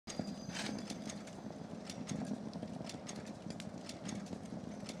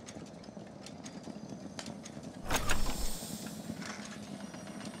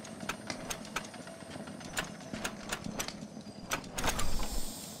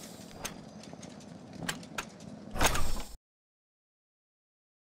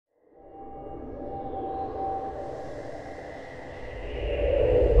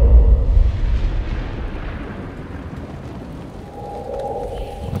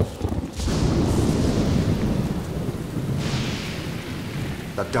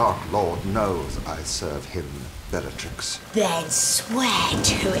The Dark Lord knows I serve him, Bellatrix. Then swear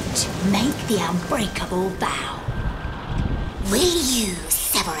to it. Make the unbreakable vow. Will you,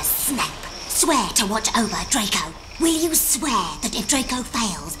 Severus Snape, swear to watch over Draco? Will you swear that if Draco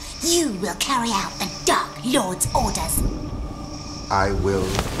fails, you will carry out the Dark Lord's orders? I will.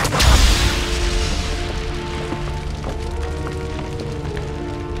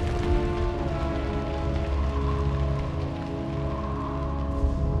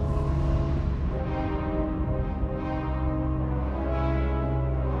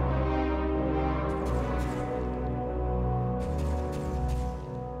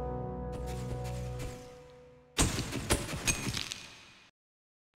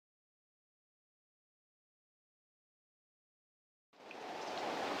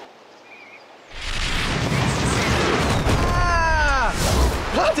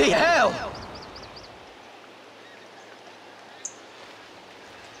 Bloody hell!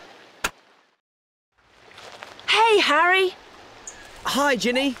 Hey, Harry! Hi,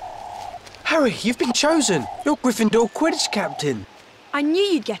 Ginny. Harry, you've been chosen. You're Gryffindor Quidditch captain. I knew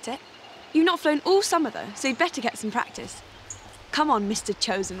you'd get it. You've not flown all summer, though, so you'd better get some practice. Come on, Mr.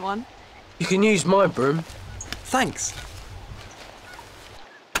 Chosen One. You can use my broom. Thanks.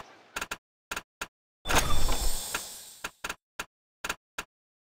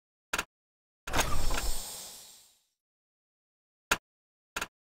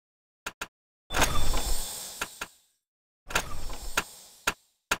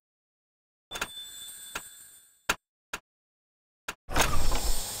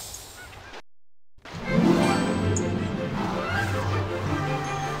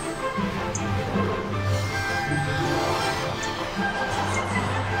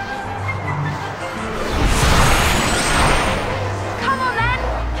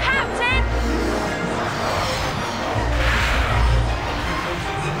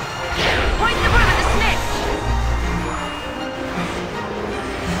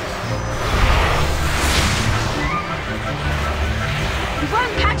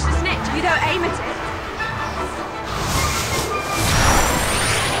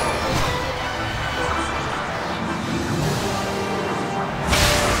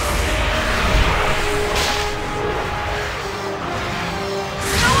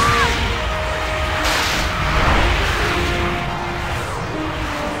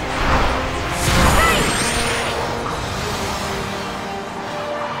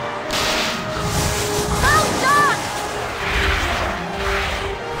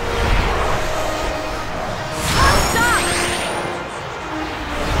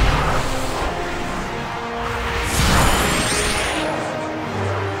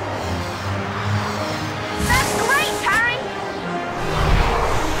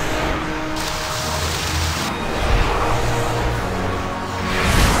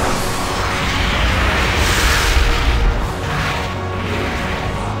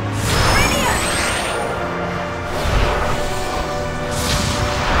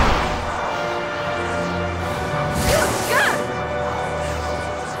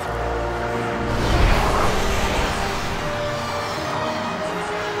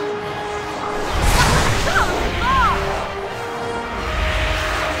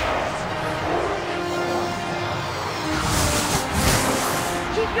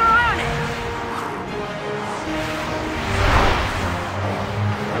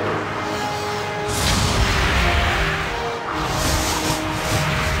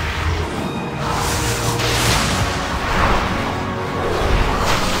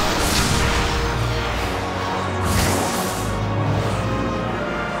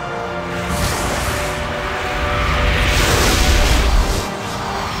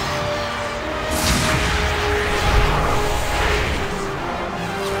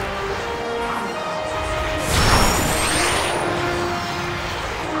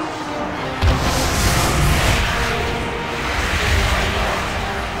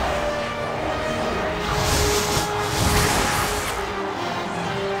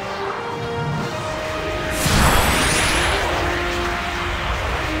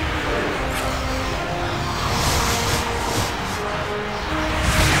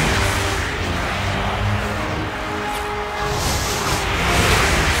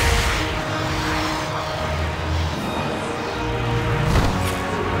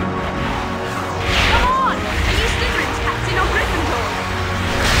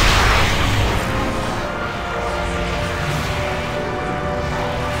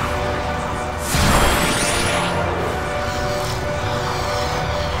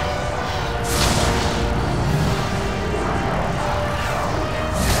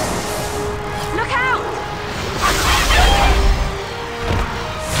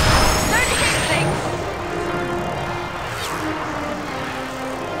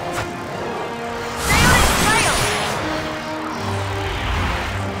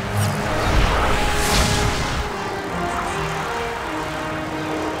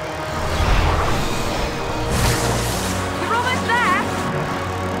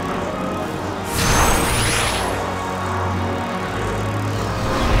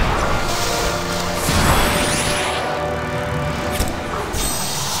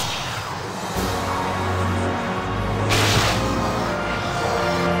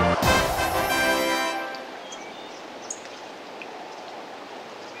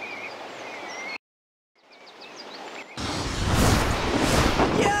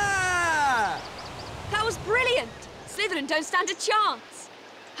 don't stand a chance.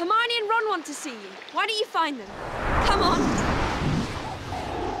 Hermione and Ron want to see you. Why don't you find them? Come on.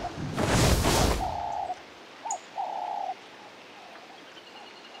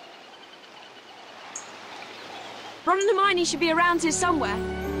 Ron and Hermione should be around here somewhere.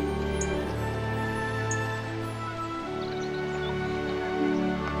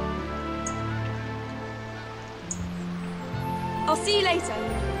 I'll see you later.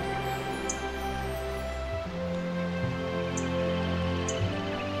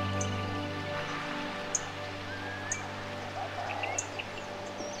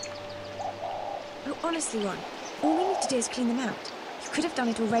 Oh, honestly, Ron, all we need to do is clean them out. You could have done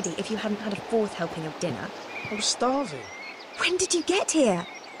it already if you hadn't had a fourth helping of dinner. I was starving. When did you get here?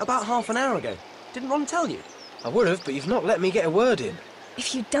 About half an hour ago. Didn't Ron tell you? I would have, but you've not let me get a word in.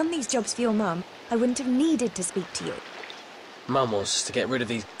 If you'd done these jobs for your mum, I wouldn't have needed to speak to you. Mum wants to get rid of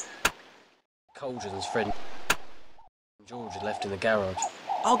these cauldrons Fred and George had left in the garage.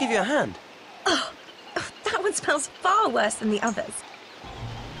 I'll give you a hand. Oh, that one smells far worse than the others.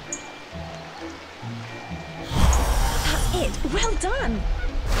 That's it. Well done.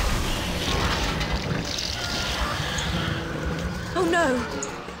 Oh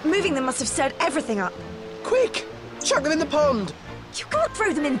no. Moving them must have stirred everything up. Quick! Chuck them in the pond! You can't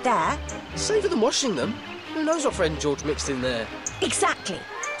throw them in there. Safer than washing them. Who knows what Fred and George mixed in there? Exactly.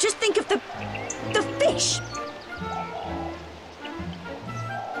 Just think of the fish.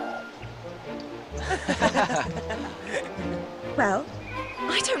 Well,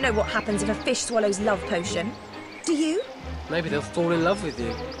 I don't know what happens if a fish swallows love potion. Do you? Maybe they'll fall in love with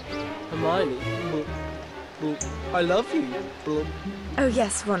you. Hermione, I love you. Oh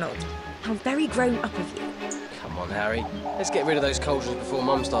yes, Ronald. How very grown up of you. Come on, Harry. Let's get rid of those cauldrons before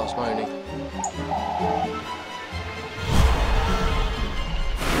Mum starts moaning.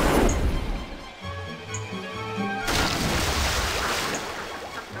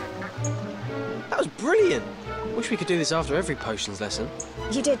 That was brilliant! Wish we could do this after every potions lesson.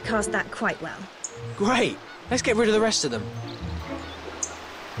 You did cast that quite well. Great! Let's get rid of the rest of them.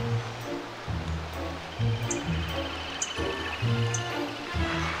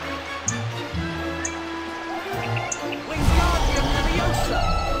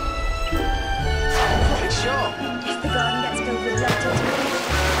 Great shot! If the garden gets filled with leftovers,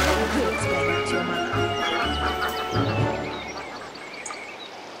 you could explain that to your mother.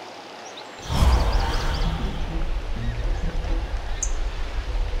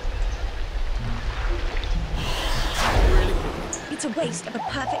 It's a waste of a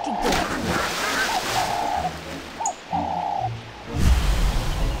perfectly good.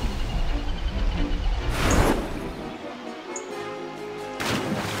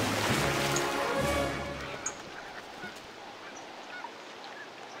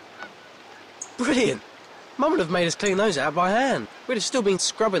 Brilliant! Mum would have made us clean those out by hand. We'd have still been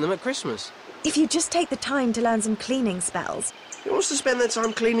scrubbing them at Christmas. If you just take the time to learn some cleaning spells. Who wants to spend their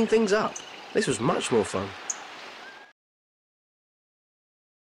time cleaning things up? This was much more fun.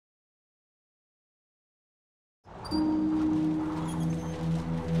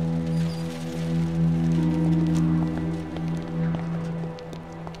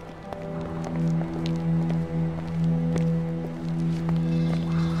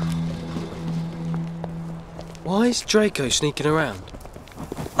 Why is Draco sneaking around?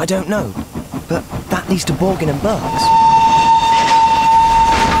 I don't know, but that leads to Borgin and Burks.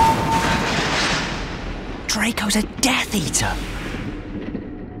 Draco's a Death Eater.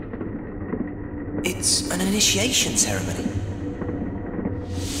 It's an initiation ceremony.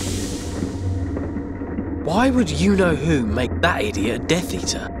 Why would you-know-who make that idiot a Death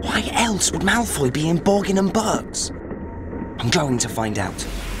Eater? Why else would Malfoy be in Borgin and Burks? I'm going to find out.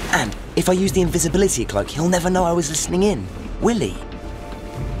 And if I use the invisibility cloak, he'll never know I was listening in, will he?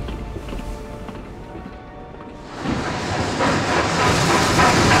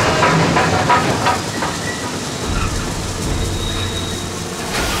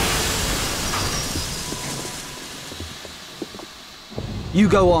 You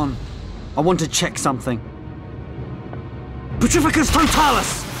go on. I want to check something. Petrificus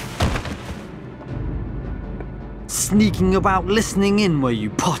Totalis! Sneaking about listening in, were you,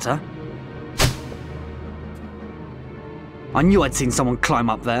 Potter? I knew I'd seen someone climb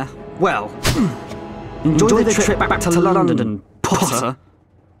up there. Well, enjoy the trip back to London, Potter.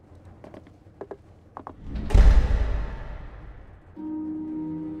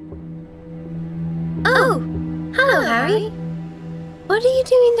 Oh, hello, Harry. What are you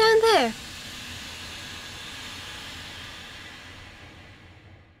doing down there?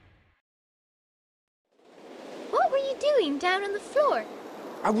 What were you doing down on the floor?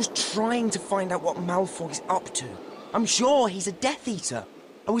 I was trying to find out what Malfoy's up to. I'm sure he's a Death Eater.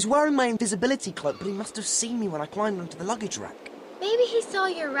 I was wearing my invisibility cloak, but he must have seen me when I climbed onto the luggage rack. Maybe he saw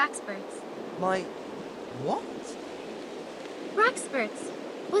your Raxburts. My... what? Raxburts.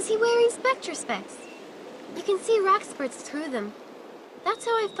 Was he wearing Spectre specs? You can see Raxburts through them. That's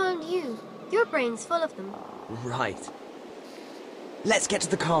how I found you. Your brain's full of them. Right. Let's get to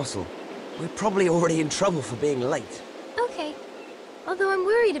the castle. We're probably already in trouble for being late. Okay. Although I'm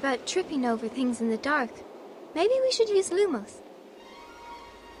worried about tripping over things in the dark. Maybe we should use Lumos.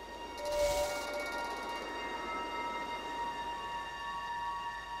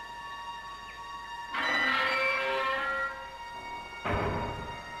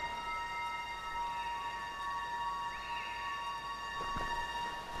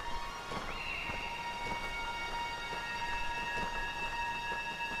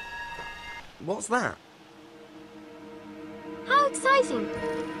 What's that? How exciting!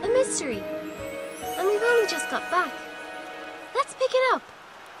 A mystery. And we've only just got back. Let's pick it up.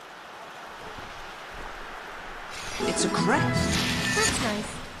 It's a crest. That's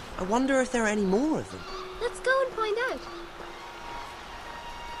nice. I wonder if there are any more of them. Let's go and find out.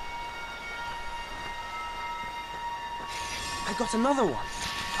 I got another one.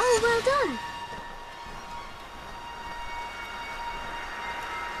 Oh, well done.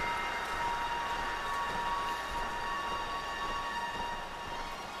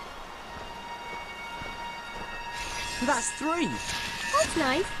 That's 3. That's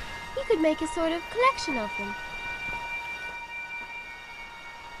nice. You could make a sort of collection of them.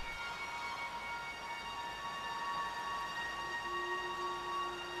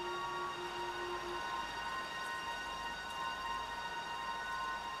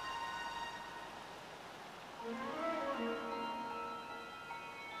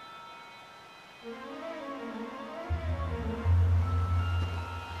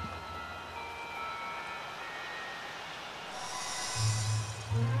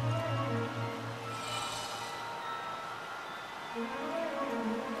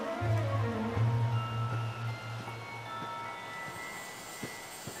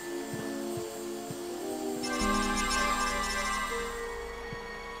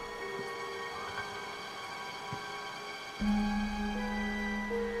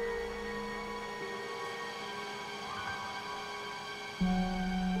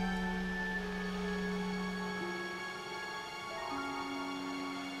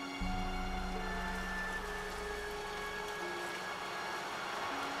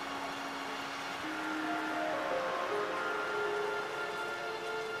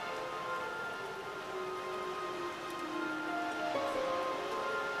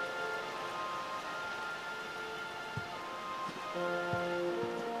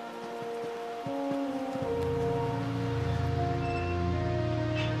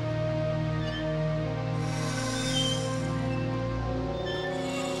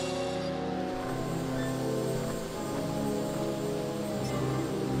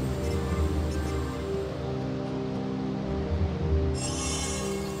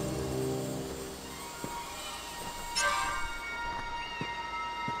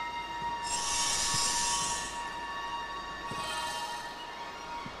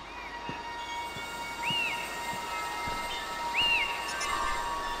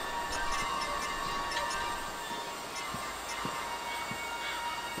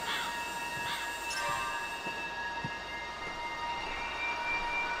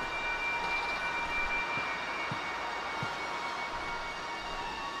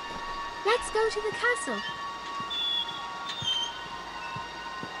 Let's go to the castle.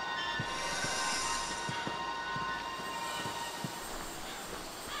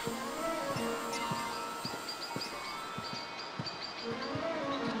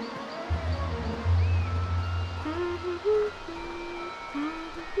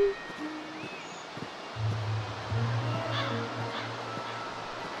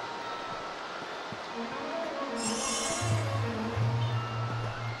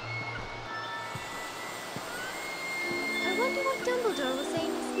 I wonder what Dumbledore will say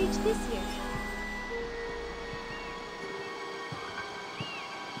in his speech this year.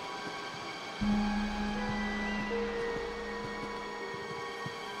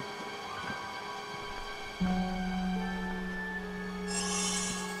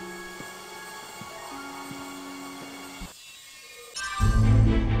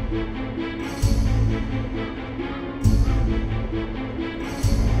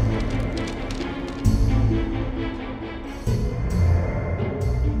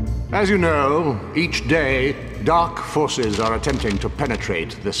 As you know, each day, dark forces are attempting to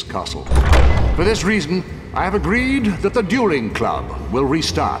penetrate this castle. For this reason, I have agreed that the Dueling Club will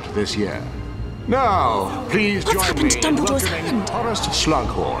restart this year. Now, please What's join happened me to in Dumbledore's welcoming hand? Horace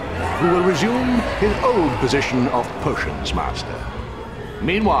Slughorn, who will resume his old position of Potions Master.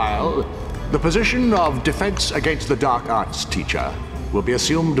 Meanwhile, the position of Defense Against the Dark Arts teacher will be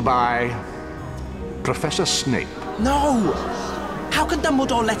assumed by Professor Snape. No! How can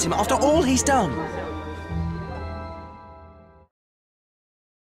Dumbledore let him after all he's done?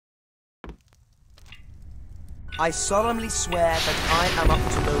 I solemnly swear that I am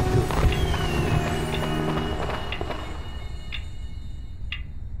up to no good.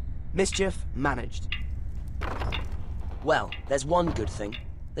 Mischief managed. Well, there's one good thing.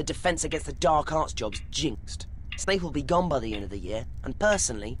 The Defense Against the Dark Arts job's jinxed. Snape will be gone by the end of the year, and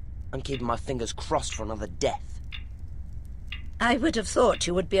personally, I'm keeping my fingers crossed for another death. I would have thought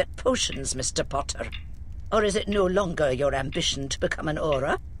you would be at potions, Mr. Potter. Or is it no longer your ambition to become an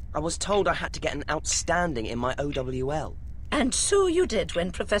Auror? I was told I had to get an outstanding in my OWL. And so you did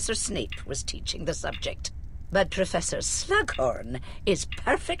when Professor Snape was teaching the subject. But Professor Slughorn is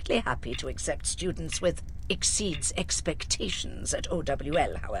perfectly happy to accept students with exceeds expectations at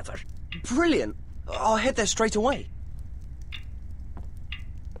OWL, however. Brilliant! I'll head there straight away.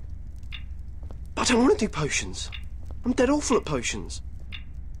 I don't want to do potions. I'm dead awful at potions.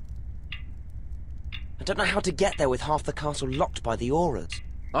 I don't know how to get there with half the castle locked by the Aurors.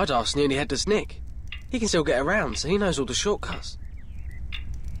 I'd ask Nearly Headless Nick. He can still get around, so he knows all the shortcuts.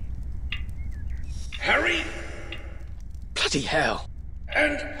 Harry? Bloody hell.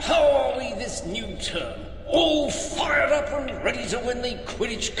 And how are we this new term? All fired up and ready to win the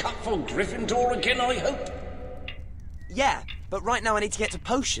Quidditch Cup for Gryffindor again, I hope? Yeah, but right now I need to get to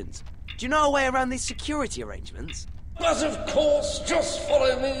potions. Do you know a way around these security arrangements? But of course, just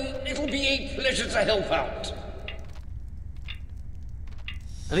follow me. It'll be a pleasure to help out.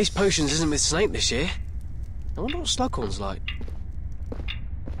 At least potions isn't with Snape this year. I wonder what Slughorn's like.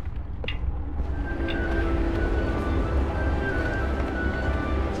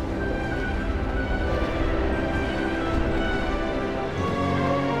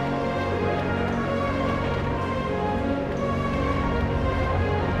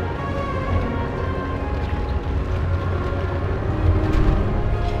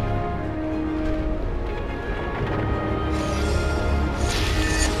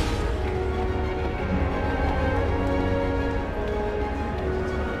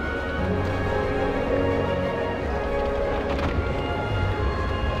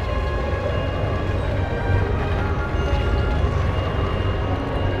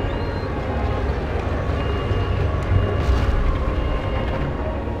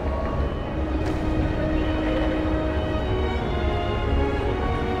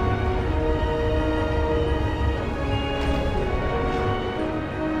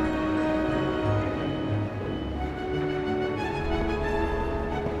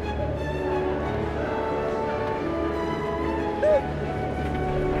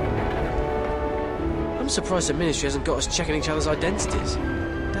 I'm surprised the Ministry hasn't got us checking each other's identities.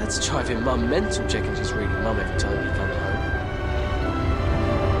 Dad's driving Mum mental checking she's reading Mum every time he comes home.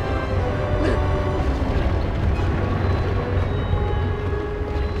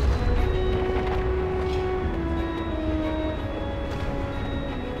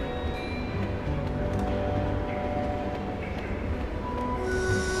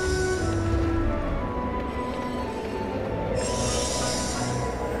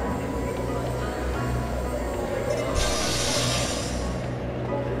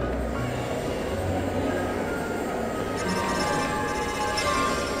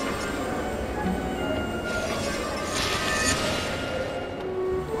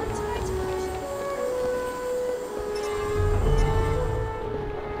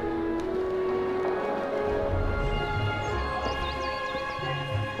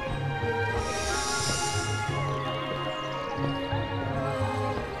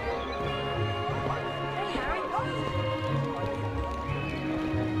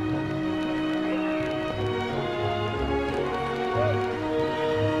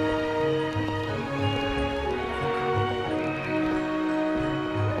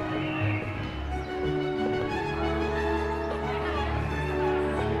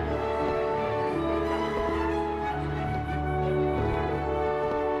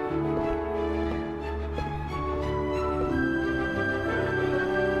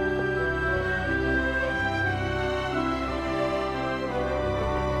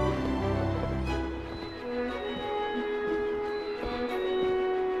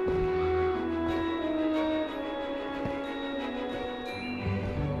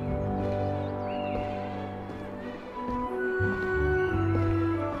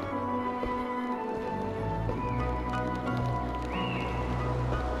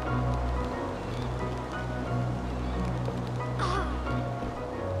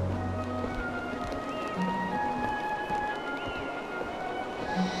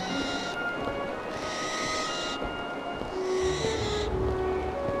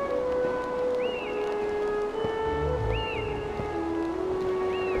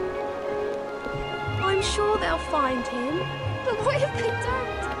 find him. But what if they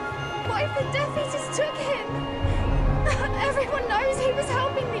don't? What if the Death Eaters took him? Everyone knows he was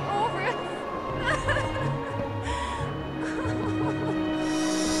helping the Aurors.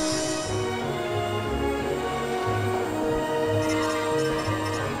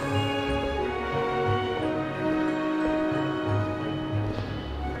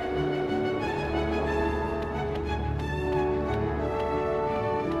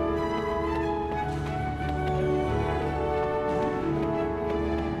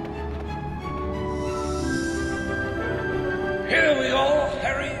 Here we are,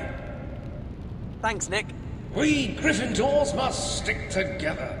 Harry. Thanks, Nick. We Gryffindors must stick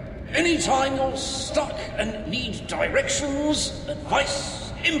together. Anytime you're stuck and need directions,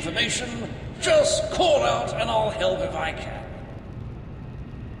 advice, information, just call out and I'll help if I can.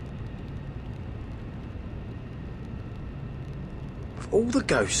 Of all the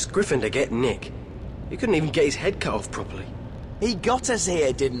ghosts, Gryffindor get Nick. He couldn't even get his head cut off properly. He got us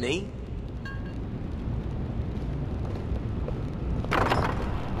here, didn't he?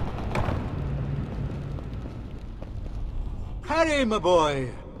 Harry, my boy.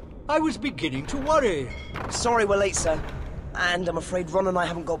 I was beginning to worry. Sorry we're late, sir. And I'm afraid Ron and I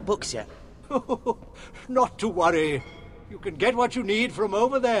haven't got books yet. Not to worry. You can get what you need from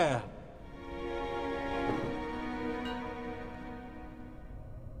over there.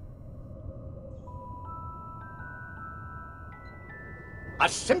 A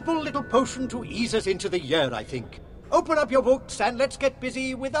simple little potion to ease us into the year, I think. Open up your books and let's get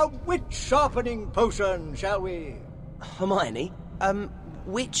busy with a witch-sharpening potion, shall we? Hermione,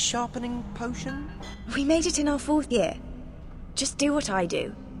 witch sharpening potion? We made it in our 4th year. Just do what I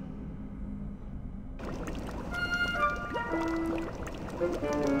do.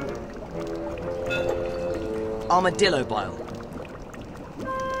 Armadillo bile.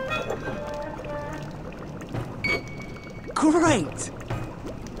 Great!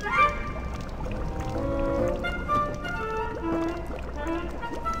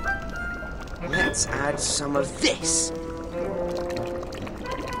 Let's add some of this.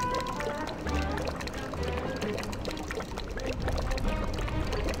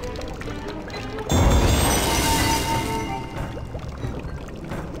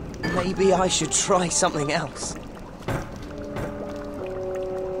 Maybe I should try something else.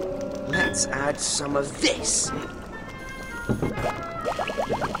 Let's add some of this.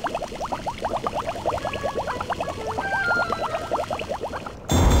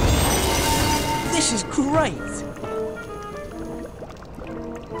 This is great!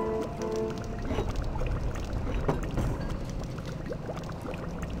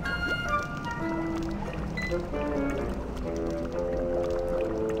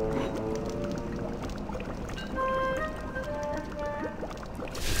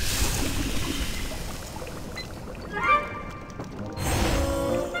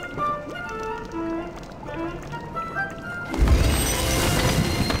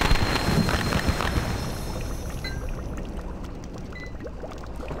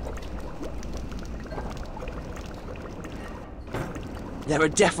 There are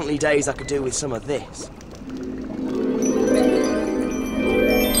definitely days I could do with some of this.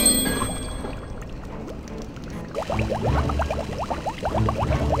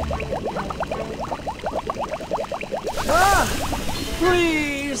 Ah!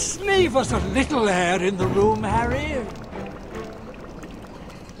 Please, leave us a little air in the room, Harry.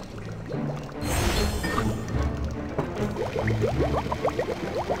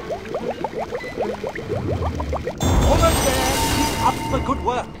 Almost there. Keep up the good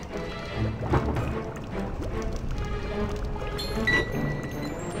work.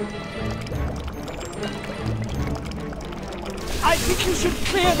 I think you should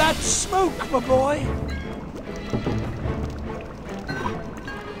clear that smoke, my boy.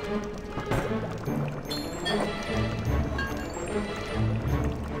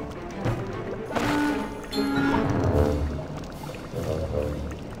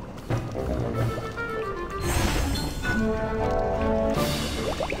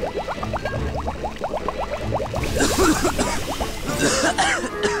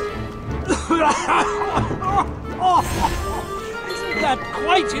 Isn't that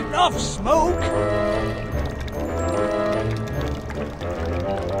quite enough smoke?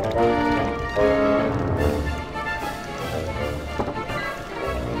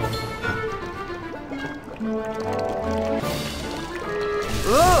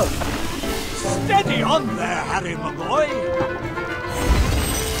 Steady on there, Harry, my boy.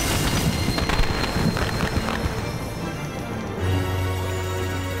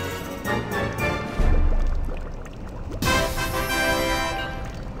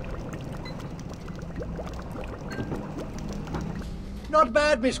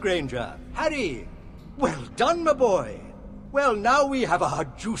 work, Miss Granger. Harry, well done, my boy. Well, now we have our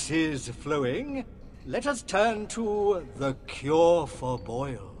juices flowing. Let us turn to the cure for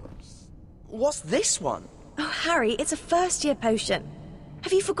boils. What's this one? Oh, Harry, it's a first-year potion.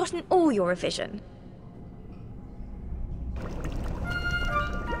 Have you forgotten all your revision?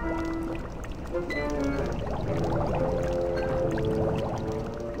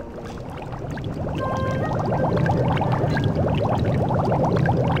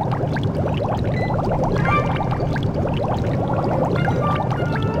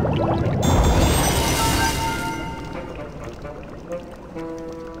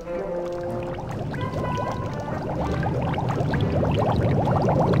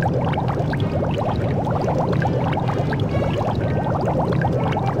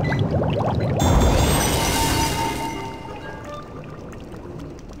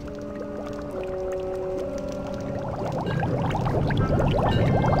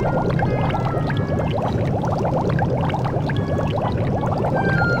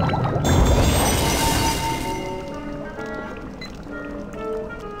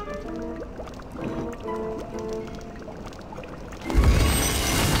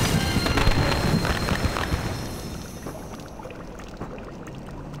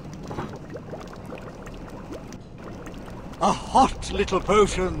 A hot little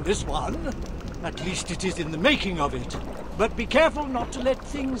potion, this one. At least it is in the making of it. But be careful not to let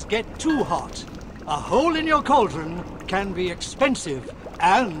things get too hot. A hole in your cauldron can be expensive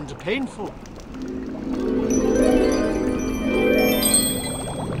and painful.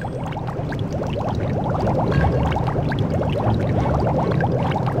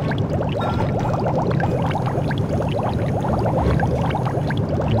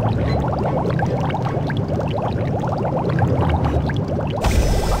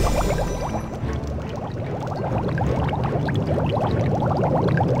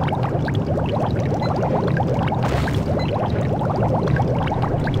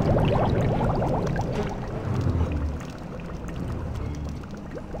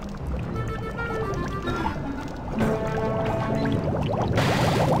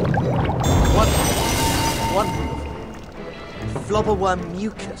 Flobberworm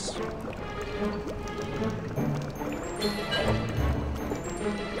mucus.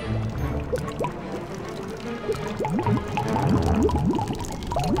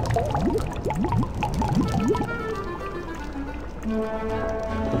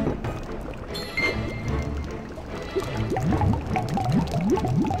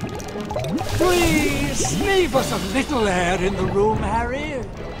 Please, leave us a little air in the room, Harry.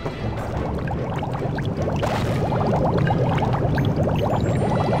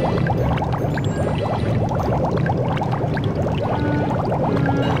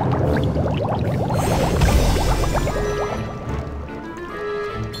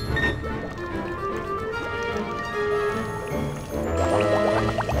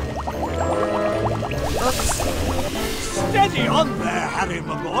 Steady on there, Harry,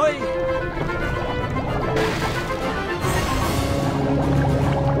 my boy.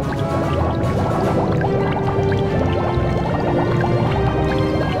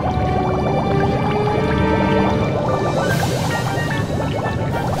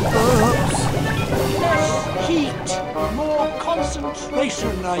 Oops. Less heat, more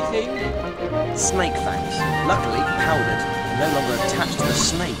concentration, I think. Snake fangs. Luckily powdered, and no longer attached to the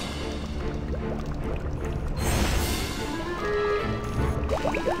snake.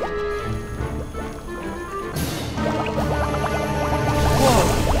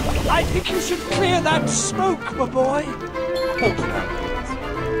 I think you should clear that smoke, my boy.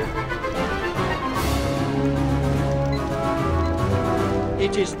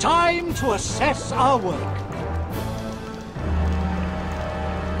 It is time to assess our work.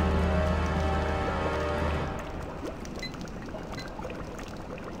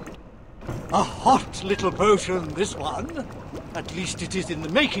 A hot little potion, this one. At least it is in the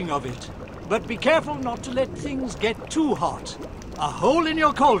making of it. But be careful not to let things get too hot. A hole in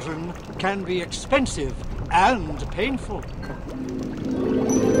your cauldron can be expensive and painful.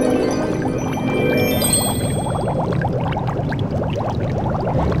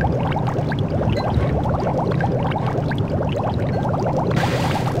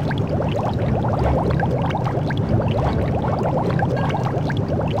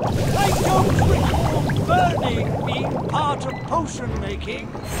 I don't recall burning being part of potion making.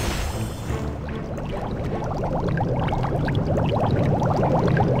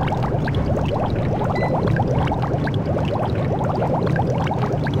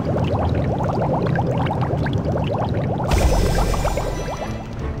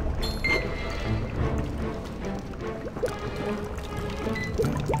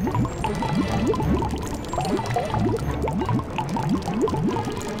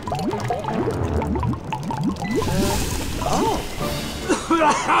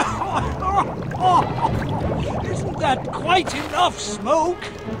 Isn't that quite enough smoke?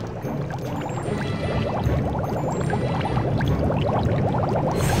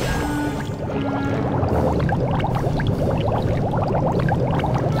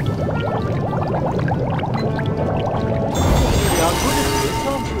 You are good at this,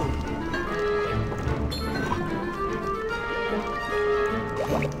 aren't you?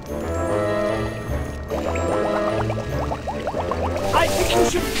 I think you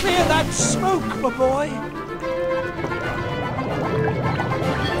should clear that smoke, my boy.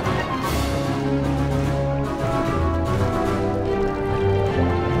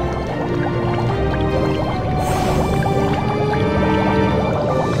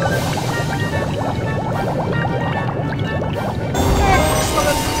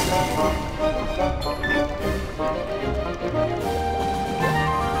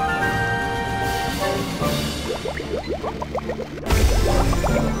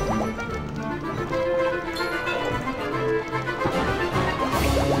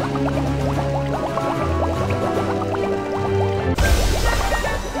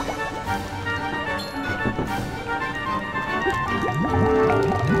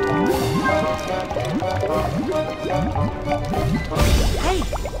 Hey!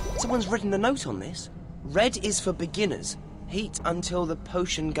 Someone's written a note on this. Red is for beginners. Heat until the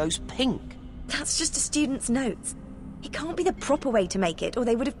potion goes pink. That's just a student's notes. It can't be the proper way to make it, or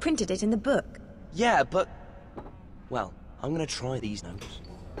they would have printed it in the book. Yeah, but... Well, I'm gonna try these notes.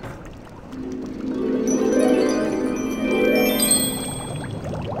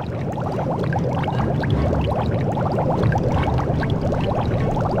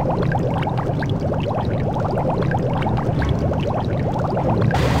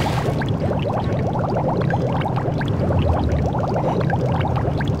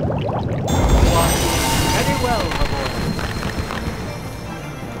 Very well, my boy.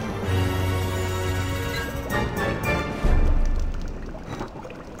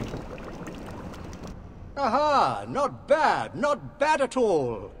 Aha! Not bad, not bad at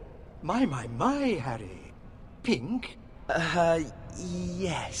all. My, Harry. Pink?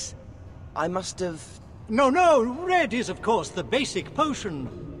 Yes. I must have... No, red is of course the basic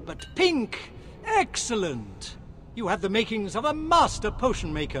potion, but pink, excellent. You have the makings of a master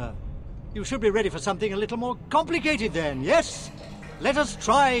potion maker. You should be ready for something a little more complicated then, yes? Let us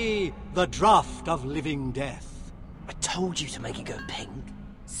try the draught of living death. I told you to make it go pink.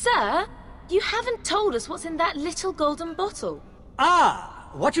 Sir, you haven't told us what's in that little golden bottle. Ah,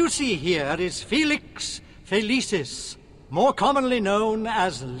 what you see here is Felix Felicis, more commonly known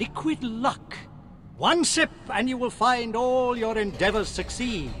as liquid luck. One sip and you will find all your endeavors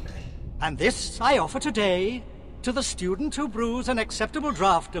succeed. And this I offer today to the student who brews an acceptable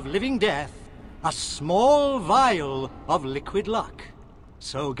draught of living death, a small vial of liquid luck.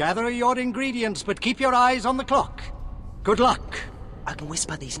 So gather your ingredients, but keep your eyes on the clock. Good luck. I can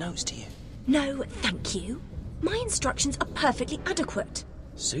whisper these notes to you. No, thank you. My instructions are perfectly adequate.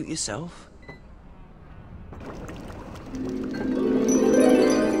 Suit yourself.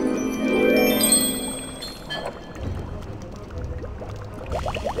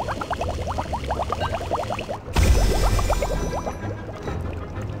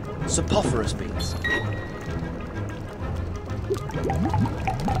 Sapophoros beans.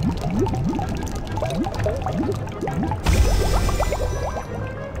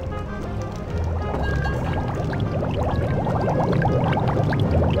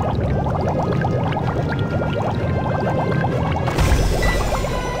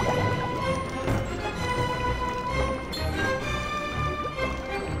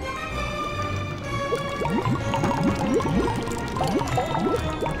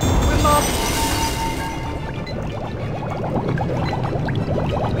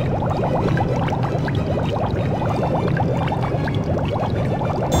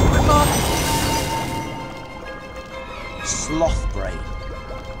 Sloth brain.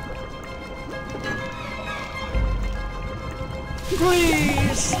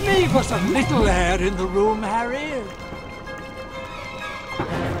 Please, leave us a little air in the room, Harry.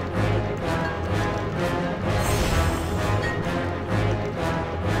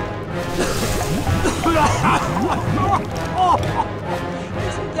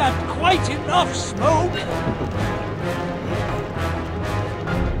 Isn't that quite enough smoke?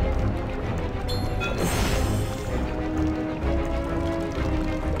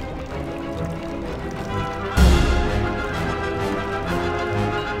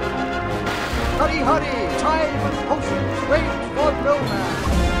 Hurry, time and potions wait for no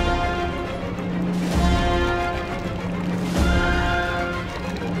man.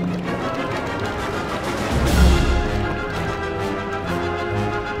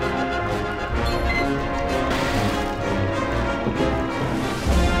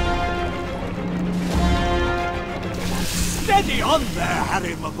 Steady on there,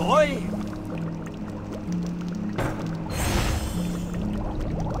 Harry, my boy.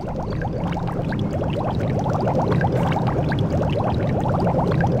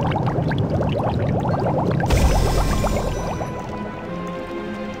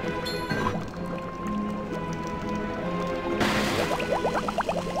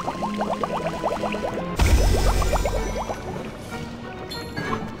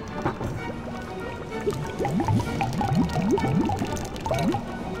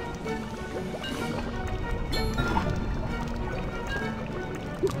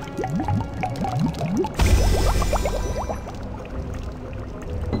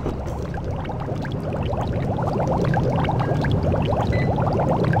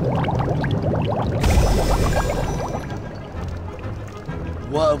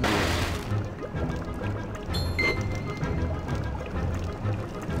 Wormwood.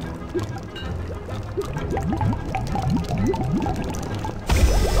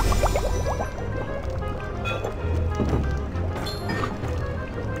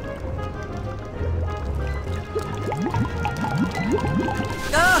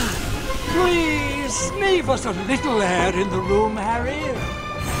 Please, leave us a little air in the room, Harry.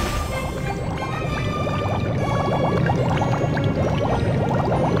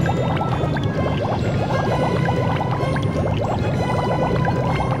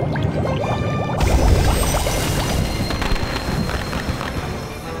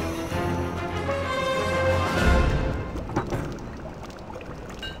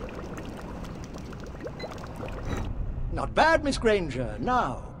 Not bad, Miss Granger.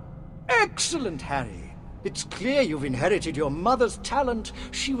 Now, excellent, Harry. It's clear you've inherited your mother's talent.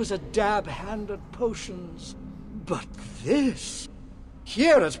 She was a dab hand at potions. But this...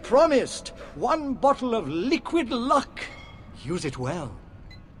 Here, as promised, 1 bottle of liquid luck. Use it well.